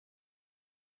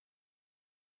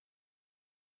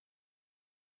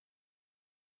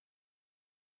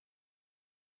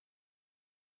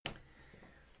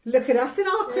Look at us in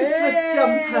our Christmas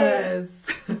jumpers.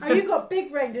 Oh, you've got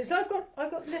big reindeers. I've got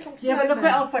little snowmen. Yeah, but look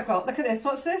what else I've got. Look at this.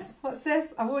 What's this? What's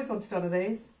this? I've always wanted one of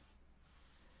these.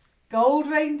 Gold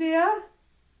reindeer.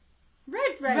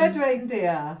 Red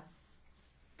reindeer.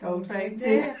 Gold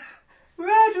reindeer.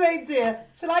 Red reindeer.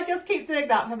 Shall I just keep doing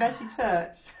that for Messy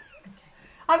Church?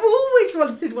 I've always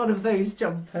wanted one of those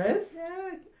jumpers.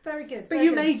 Yeah, very good. But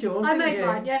you made yours, I didn't made you?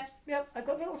 mine, yes. Yep, I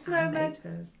got little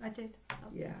snowmen. I I did.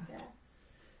 Yeah. Yeah.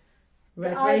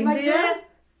 Red My reindeer. dear,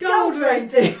 Gold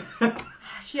reindeer.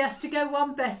 She has to go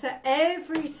one better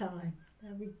every time.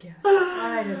 There we go.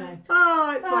 I don't know.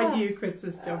 Oh, it's my new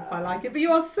Christmas jumper. I like it. But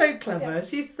you are so clever. Yeah.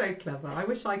 She's so clever. I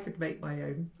wish I could make my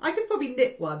own. I could probably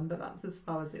knit one, but that's as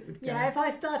far as it would go. Yeah, if I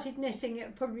started knitting, it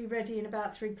would probably be ready in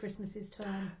about 3 Christmases'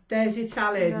 time. There's your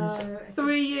challenge. No,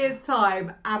 3 years'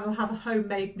 time, and I'll have a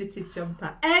homemade knitted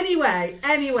jumper. Anyway,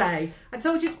 I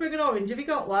told you to bring an orange. Have you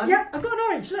got one? Yep, I've got an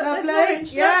orange. Look, Lovely. there's an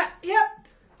orange. Yeah.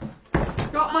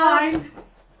 Yep. Got mine.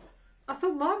 I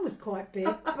thought mine was quite big,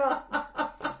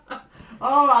 but...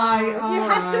 All right. You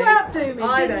had to outdo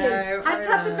me, didn't you? Had to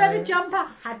have the better jumper,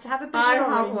 had to have a bigger orange.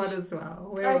 I have one as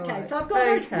well. Okay, so I've got an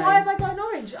orange. Why have I got an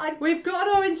orange? We've got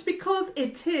an orange because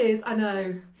it is, I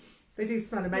know, they do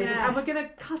smell amazing. Yeah. And we're going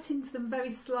to cut into them very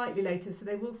slightly later, so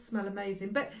they will smell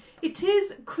amazing. But it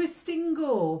is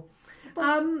Christingle.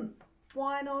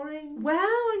 Why an orange? Well,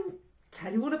 I'll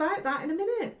tell you all about that in a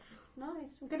minute.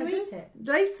 Nice. I'm going to eat it.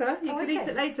 Later. You can eat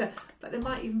it later. But there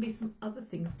might even be some other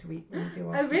things to eat when we do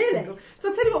our Oh, really? Christingle. So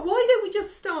I'll tell you what, why don't we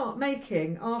just start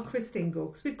making our Christingle?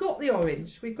 Because we've got the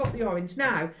orange. We've got the orange.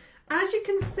 Now, as you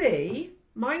can see,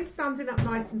 mine's standing up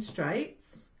nice and straight.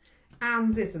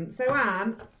 Anne's isn't. So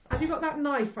Anne, have you got that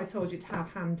knife I told you to have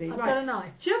handy? I've got a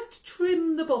knife. Just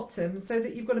trim the bottom so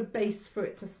that you've got a base for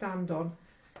it to stand on.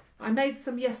 I made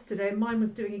some yesterday and mine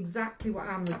was doing exactly what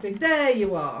Anne was doing. There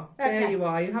you are. There Okay. you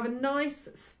are. You have a nice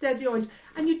steady orange.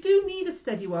 And you do need a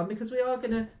steady one because we are going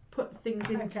to put things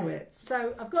into it.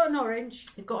 So I've got an orange.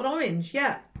 You've got an orange,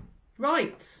 yeah.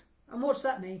 Right. And what's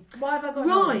that mean? Why have I got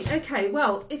an orange? Right, okay.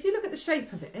 Well, if you look at the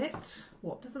shape of it,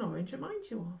 what does an orange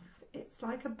remind you of? It's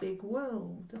like a big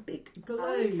world, a big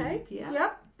globe. Okay. Yeah.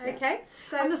 Yep. Okay.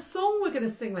 So And the song we're going to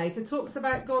sing later talks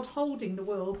about God holding the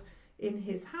world in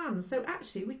his hands. So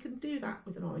actually we can do that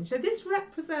with an orange. So this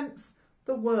represents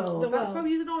the world. That's why we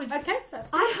use an orange. Okay, that's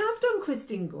good. I have done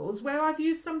Christingles where I've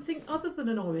used something other than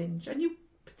an orange, and you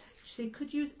potentially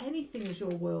could use anything as your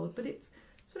world, but it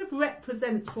sort of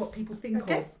represents what people think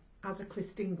of as a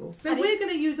Christingle. So we're going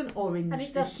to use an orange. And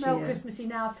it does smell Christmassy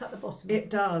now. I've cut the bottom.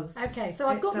 It does. Okay, so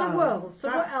I've got my world. So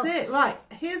That's what else? it. Right,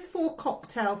 here's 4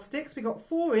 cocktail sticks. We got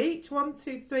 4 each. 1,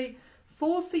 2, 3,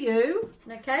 4 for you.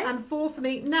 Okay. And 4 for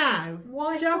me. Now,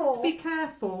 Why just 4? be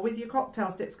careful with your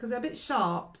cocktail sticks because they're a bit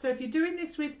sharp. So if you're doing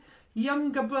this with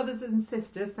younger brothers and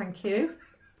sisters, thank you.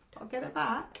 I'll get it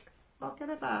back. I'll get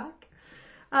it back.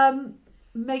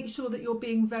 Make sure that you're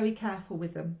being very careful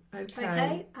with them. Okay.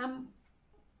 Okay.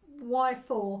 Why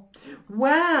 4?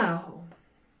 Wow.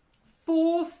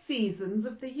 4 seasons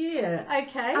of the year.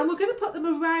 Okay. And we're going to put them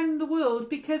around the world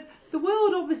because the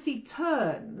world obviously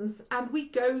turns and we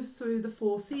go through the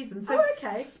 4 seasons. So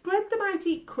spread them out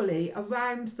equally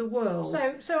around the world.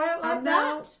 So out like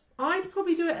that? I'd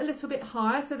probably do it a little bit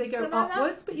higher so they go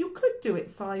upwards, but you could do it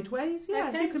sideways. Yeah,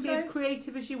 Okay, you can be as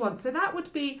creative as you want. So that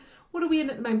would be, what are we in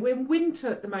at the moment? We're in winter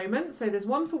at the moment. So there's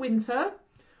 1 for winter,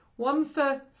 1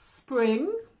 for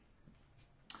spring,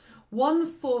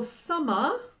 1 for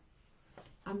summer,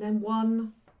 and then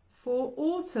 1 for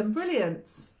autumn. Brilliant.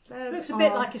 There's Looks a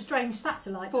bit like a strange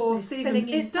satellite. 4 doesn't it? seasons. Spinning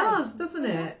in It space. does, doesn't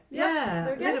it? Yeah,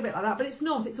 There a we go. little bit like that, but it's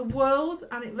not. It's a world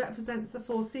and it represents the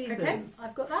 4 seasons. Okay,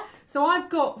 I've got that. So I've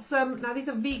got some, now these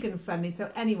are vegan friendly, so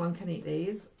anyone can eat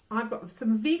these. I've got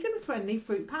some vegan friendly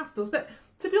fruit pastels, but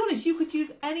to be honest, you could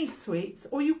use any sweets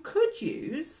or you could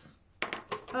use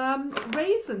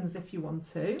raisins if you want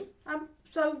to.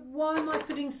 So why am I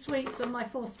putting sweets on my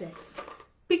 4 sticks?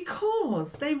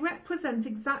 Because they represent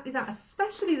exactly that,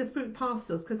 especially the fruit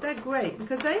pastels, because they're great,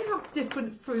 because they have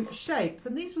different fruit shapes,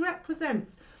 and these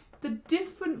represents the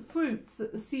different fruits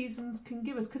that the seasons can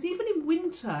give us. Because even in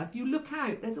winter, if you look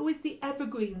out, there's always the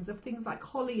evergreens of things like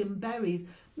holly and berries.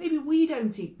 Maybe we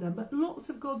don't eat them, but lots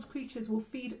of God's creatures will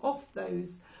feed off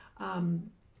those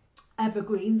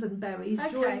evergreens and berries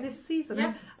during this season.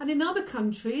 Yep. And in other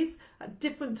countries, at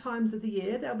different times of the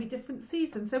year, there'll be different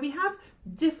seasons. So we have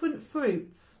different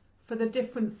fruits for the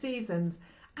different seasons.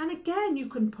 And again, you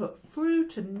can put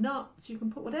fruit and nuts, you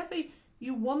can put whatever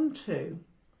you want to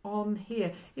on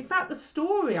here. In fact, the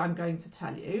story I'm going to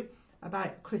tell you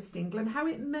about Christingle and how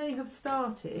it may have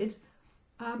started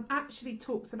actually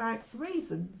talks about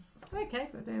raisins. Okay.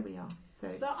 So there we are.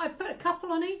 So I put a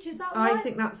couple on each, is that I right?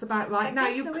 think that's about right. Okay, Now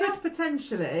you there we could are.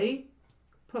 potentially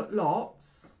put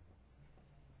lots.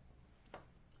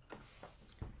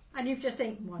 And you've just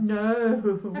eaten one.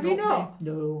 No. Have you not?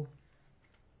 Me. No.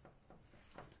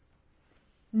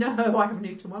 No, I haven't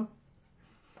eaten one.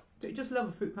 You just love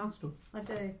a fruit pastel. I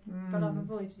do, but I've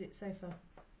avoided it so far.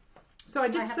 So I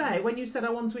did say, when you said I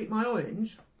want to eat my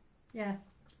orange, Yeah,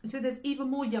 so there's even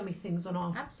more yummy things on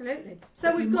our. absolutely. So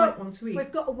that you we've might got want to eat.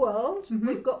 we've got a world. Mhm.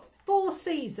 We've got 4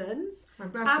 seasons, I'm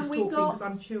glad and she's we talking got- because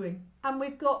I'm chewing. and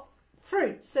we've got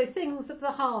fruits. So things of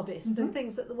the harvest Mhm. and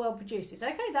things that the world produces.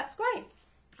 Okay, that's great.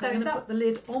 So I'm is going to that put the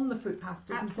lid on the fruit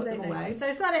pastels and put absolutely? them away. So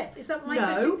is that it? Is that my No,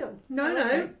 Christingle? no, Oh, no,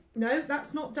 okay. no,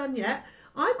 that's not done yet.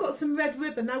 I've got some red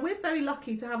ribbon. Now we're very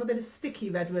lucky to have a bit of sticky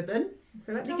red ribbon.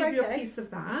 So let me Oh, give you a okay. piece of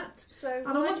that. So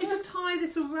And I want you to tie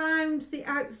this around the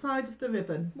outside of the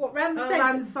ribbon. what, round the Around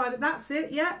centre? the side. That's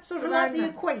it. Yeah. Sort of around like the there.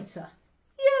 equator.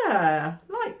 Yeah,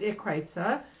 like the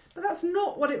equator, but that's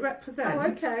not what it represents.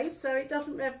 Oh, okay. So it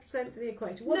doesn't represent the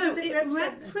equator. What No, does it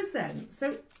represent? then? represents.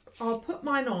 So I'll put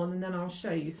mine on and then I'll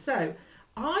show you. So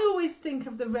I always think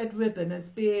of the red ribbon as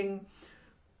being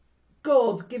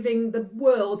God giving the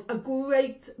world a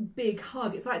great big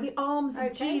hug. It's like the arms of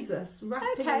Okay. Jesus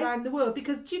wrapping Okay. around the world,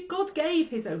 because God gave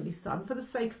his only son for the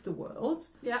sake of the world,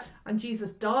 Yeah. and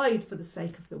Jesus died for the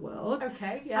sake of the world.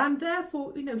 Okay. Yeah. And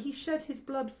therefore, he shed his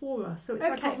blood for us. So it's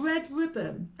like Okay. a red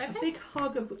ribbon, a Okay. big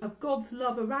hug of God's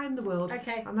love around the world.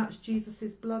 Okay. And that's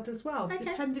Jesus's blood as well, Okay.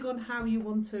 depending on how you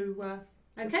want to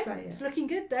Okay. say It's it. looking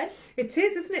good then. It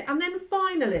is, isn't it? And then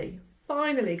finally,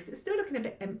 because it's still looking a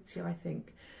bit empty, I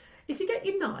think. If you get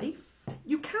your knife,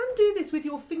 you can do this with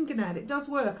your fingernail. It does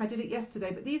work. I did it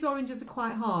yesterday, but these oranges are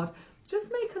quite hard.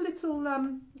 Just make a little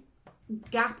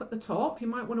gap at the top. You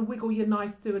might want to wiggle your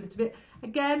knife through a little bit.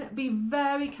 Again, be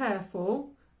very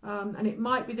careful. And it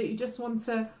might be that you just want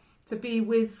to be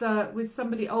with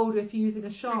somebody older if you're using a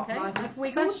sharp Okay, knife, I've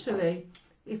wiggled. especially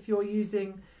if you're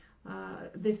using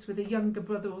this with a younger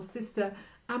brother or sister.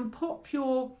 And pop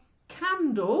your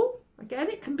candle. Again,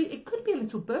 it could be a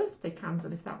little birthday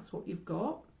candle if that's what you've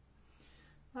got.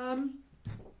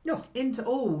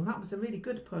 That was a really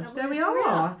good push. That There we was-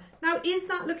 are. Now, is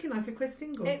that looking like a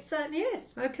Christingle? It certainly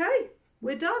is. Okay,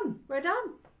 we're done. We're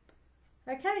done.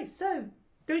 Okay, so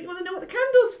Don't you want to know what the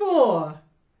candle's for?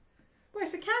 well,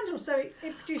 it's a candle, so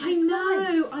it produces I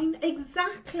know, light.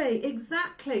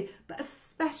 exactly. But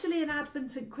especially in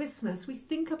Advent and Christmas, we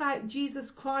think about Jesus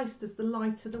Christ as the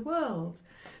light of the world.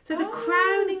 So the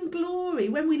crowning glory,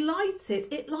 when we light it,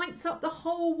 it lights up the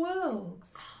whole world.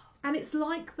 And it's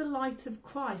like the light of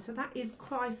Christ. So that is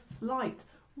Christ's light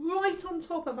right on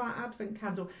top of our Advent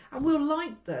candle. And we'll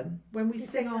light them when we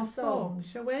sing our song,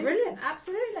 shall we? Brilliant,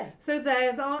 absolutely. So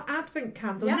there's our Advent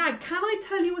candle. Yep. Now, can I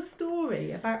tell you a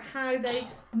story about how they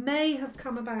may have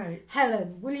come about?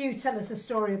 Helen, will you tell us a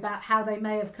story about how they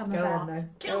may have come Go about? on then.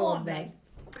 Go on then.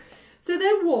 So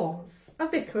there was a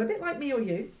vicar, a bit like me or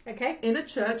you, Okay, in a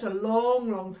church a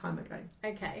long time ago.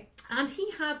 okay. And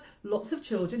he had lots of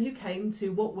children who came to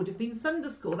what would have been Sunday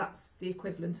school. That's the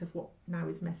equivalent of what now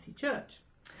is Messy Church.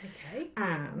 Okay.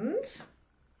 And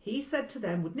he said to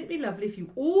them, wouldn't it be lovely if you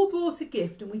all brought a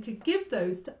gift and we could give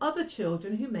those to other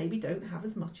children who maybe don't have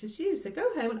as much as you? So go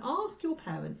home and ask your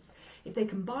parents if they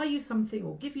can buy you something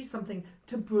or give you something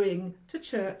to bring to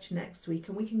church next week,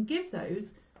 and we can give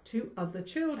those to other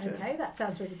children. Okay, that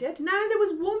sounds really good. Now there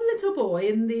was one little boy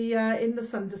in the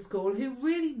Sunday school who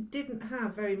really didn't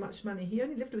have very much money. He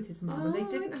only lived with his mum, and they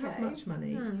didn't have okay. much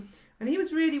money. Hmm. And he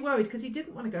was really worried because he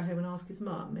didn't want to go home and ask his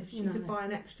mum if she No. could buy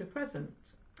an extra present.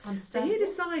 So Understand. he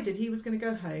decided he was going to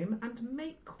go home and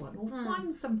make one or Hmm.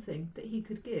 find something that he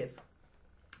could give.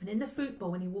 And in the fruit bowl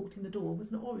when he walked in the door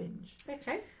was an orange.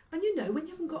 Okay. And you know, when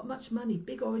you haven't got much money,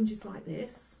 big oranges like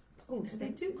this, Oh, they do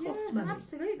expensive. cost Yeah, money.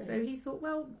 absolutely. So he thought,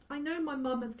 well, I know my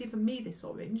mum has given me this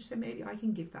orange, so maybe I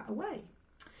can give that away.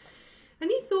 And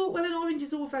he thought, well, an orange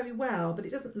is all very well, but it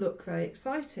doesn't look very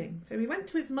exciting. So he went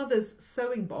to his mother's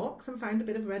sewing box and found a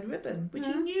bit of red ribbon, which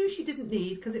he knew she didn't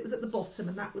need because it was at the bottom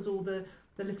and that was all the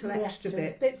little The extra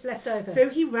extras, bits. left over. So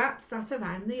he wrapped that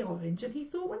around the orange and he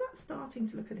thought, well, that's starting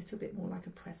to look a little bit more like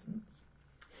a present.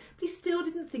 But he still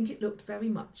didn't think it looked very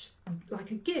much like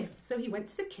a gift. So he went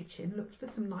to the kitchen, looked for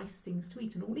some nice things to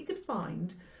eat, and all he could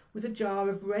find was a jar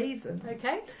of raisins.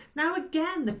 Okay. Now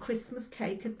again, the Christmas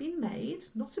cake had been made,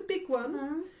 not a big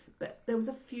one, but there was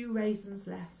a few raisins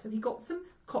left. So he got some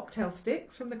cocktail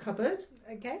sticks from the cupboard,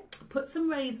 Okay. put some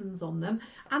raisins on them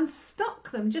and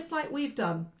stuck them just like we've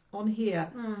done on here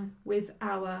with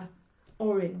our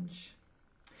orange.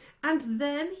 And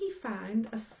then he found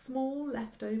a small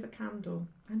leftover candle,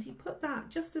 and he put that,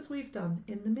 just as we've done,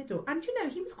 in the middle. And you know,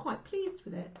 he was quite pleased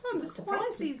with it. He was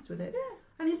quite pleased with it. Yeah.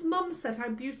 And his mum said how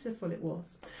beautiful it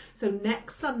was. So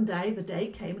next Sunday, the day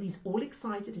came, and he's all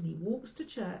excited, and he walks to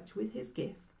church with his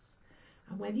gifts.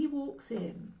 And when he walks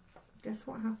in, guess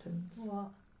what happened? What?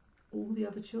 All the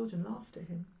other children laughed at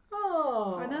him.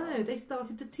 Oh. I know, they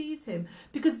started to tease him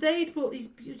because they'd brought these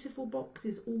beautiful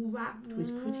boxes all wrapped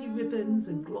with pretty ribbons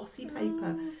and glossy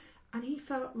paper, and he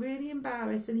felt really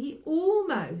embarrassed, and he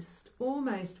almost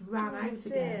ran out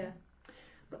again.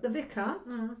 But the vicar,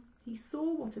 he saw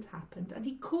what had happened, and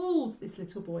he called this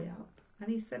little boy up, and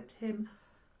he said to him,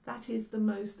 "That is the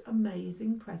most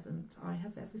amazing present I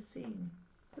have ever seen."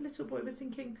 The little boy was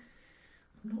thinking,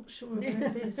 "I'm not sure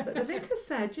about this." But the vicar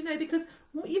said, you know, because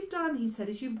what you've done, he said,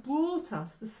 is you've brought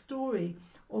us the story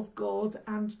of God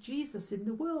and Jesus in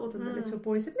the world. And the little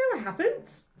boy said, "No, I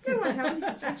haven't. No, I haven't." He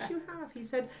said, "Yes, you have." He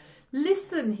said,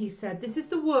 "Listen," he said, "this is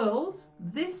the world.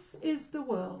 This is the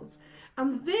world.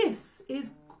 And this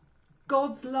is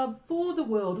God's love for the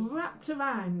world wrapped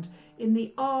around in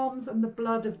the arms and the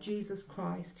blood of Jesus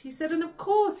Christ." He said, "And of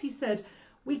course," he said,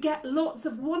 "we get lots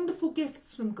of wonderful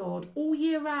gifts from God all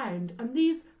year round, and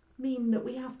these mean that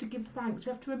we have to give thanks.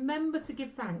 We have to remember to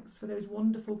give thanks for those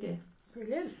wonderful gifts."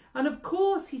 Brilliant. And of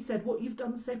course, he said, what you've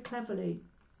done so cleverly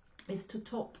is to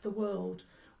top the world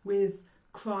with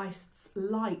Christ's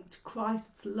light,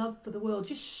 Christ's love for the world,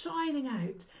 just shining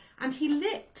out. And he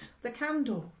lit the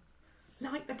candle.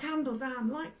 Light the candles, Anne,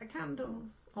 light the candles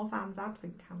of Anne's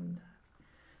Advent calendar.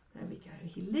 There we go.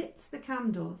 He lit the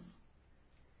candles.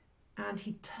 And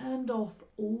he turned off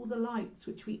all the lights,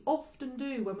 which we often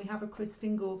do when we have a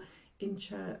Christingle in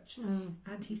church.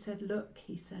 And he said, "Look,"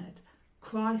 he said,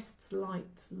 "Christ's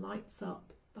light lights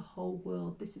up the whole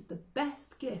world. This is the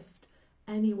best gift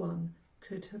anyone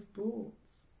could have brought."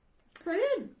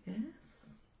 Brilliant. Yes.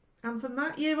 And from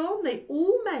that year on, they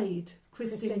all made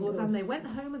Christingles, Christingles. and they went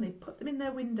home and they put them in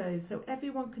their windows so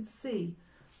everyone could see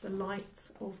the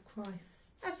light of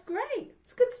Christ. That's great.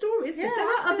 It's a good story, isn't it? Yeah, There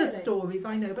are other absolutely. stories,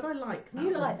 I know, but I like that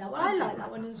You one. like that one. I like that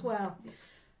one as well.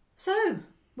 So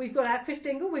we've got our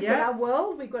Christingle, we've Yeah. got our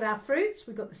world, we've got our fruits,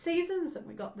 we've got the seasons, and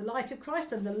we've got the light of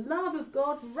Christ and the love of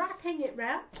God wrapping it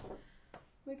round.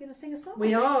 We're going to sing a song.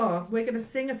 We are. We're going to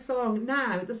sing a song.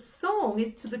 Now, the song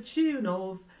is to the tune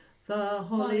of "The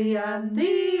Holly and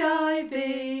the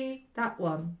Ivy." That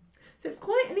one. So it's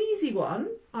quite an easy one,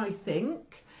 I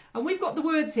think. And we've got the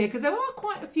words here because there are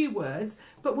quite a few words,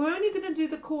 but we're only going to do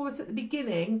the chorus at the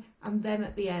beginning and then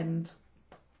at the end,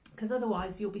 because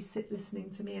otherwise you'll be listening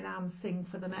to me and Anne sing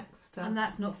for the next. And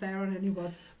that's not fair on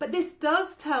anyone. But this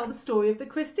does tell the story of the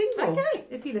Christingle. Okay.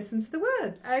 If you listen to the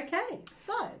words. Okay,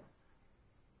 so.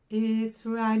 It's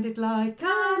rounded like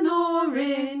an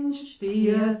orange,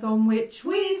 the earth on which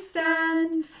we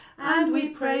stand, and we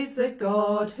praise the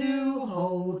God who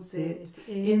holds it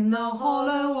in the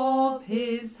hollow of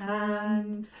his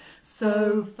hand.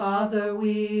 So, Father,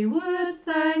 we would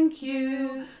thank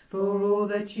you for all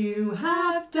that you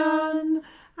have done,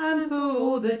 and for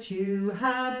all that you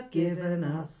have given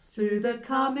us through the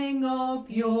coming of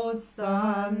your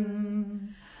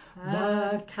Son.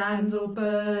 A candle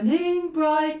burning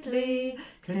brightly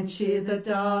can cheer the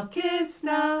darkest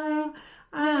night,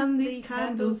 and these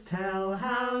candles tell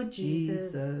how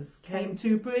Jesus came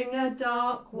to bring a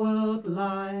dark world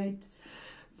light.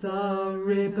 The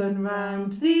ribbon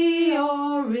round the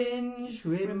orange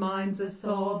reminds us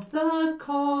of the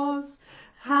cost,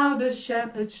 how the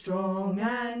shepherd strong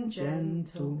and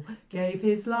gentle gave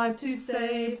his life to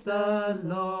save the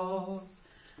lost.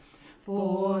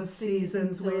 4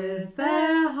 seasons with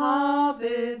their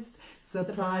harvest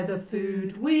supply the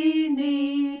food we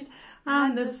need,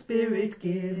 and the Spirit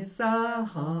gives a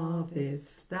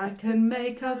harvest that can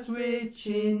make us rich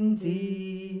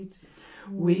indeed.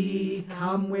 We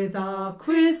come with our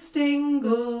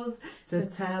Christingles to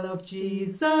tell of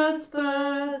Jesus'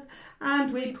 birth,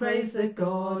 and we praise the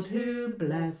God who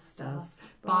blessed us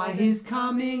by his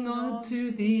coming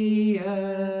onto the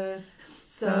earth.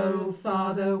 So,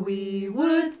 Father, we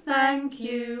would thank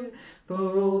you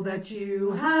for all that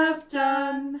you have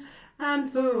done,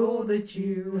 and for all that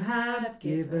you have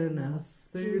given us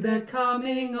through the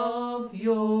coming of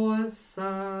your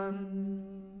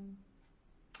Son.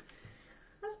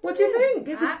 What do you think?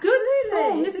 It's a good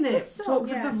song, isn't it? It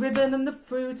talks of the ribbon and the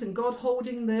fruit and God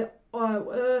holding the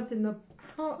earth in the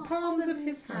palms of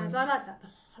his hands. I like that. The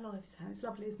hollow of his hand. It's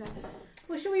lovely, isn't it?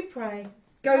 Well, shall we pray?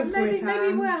 Go for it, Anne.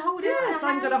 Maybe we're holding Yes, our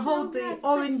I'm going to hands hold the on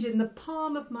orange in the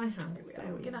palm of my hand.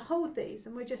 We're going to hold these,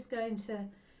 and we're just going to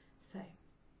say,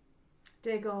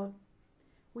 Dear God,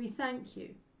 we thank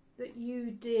you that you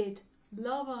did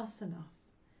love us enough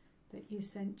that you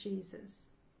sent Jesus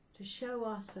to show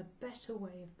us a better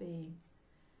way of being.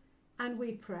 And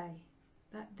we pray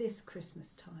that this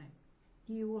Christmas time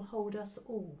you will hold us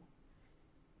all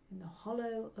in the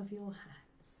hollow of your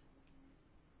hands.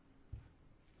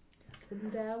 Put them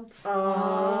down.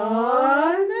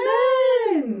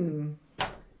 Amen.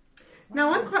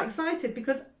 Now I'm quite excited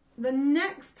because the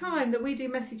next time that we do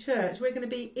Messy Church, we're going to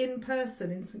be in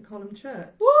person in St Column Church.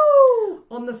 Woo!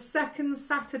 On the second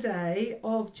Saturday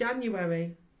of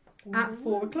January at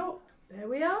 4 o'clock. There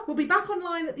we are. We'll be back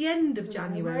online at the end of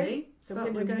January. So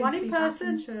but we're going one to in be back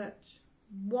person, church.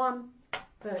 one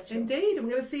virtual. Indeed, and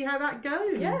we're going to see how that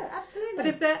goes. Yeah, absolutely. But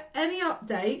if there are any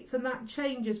updates and that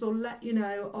changes, we'll let you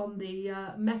know on the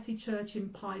Messy Church in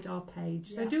Pydar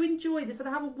page. So Yeah. do enjoy this and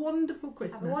have a wonderful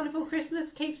Christmas. Have a wonderful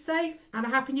Christmas. Keep safe. And a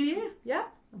Happy New Year. Yeah.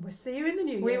 And we'll see you in the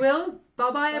new year. We will.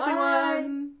 Bye-bye, Bye.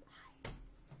 everyone.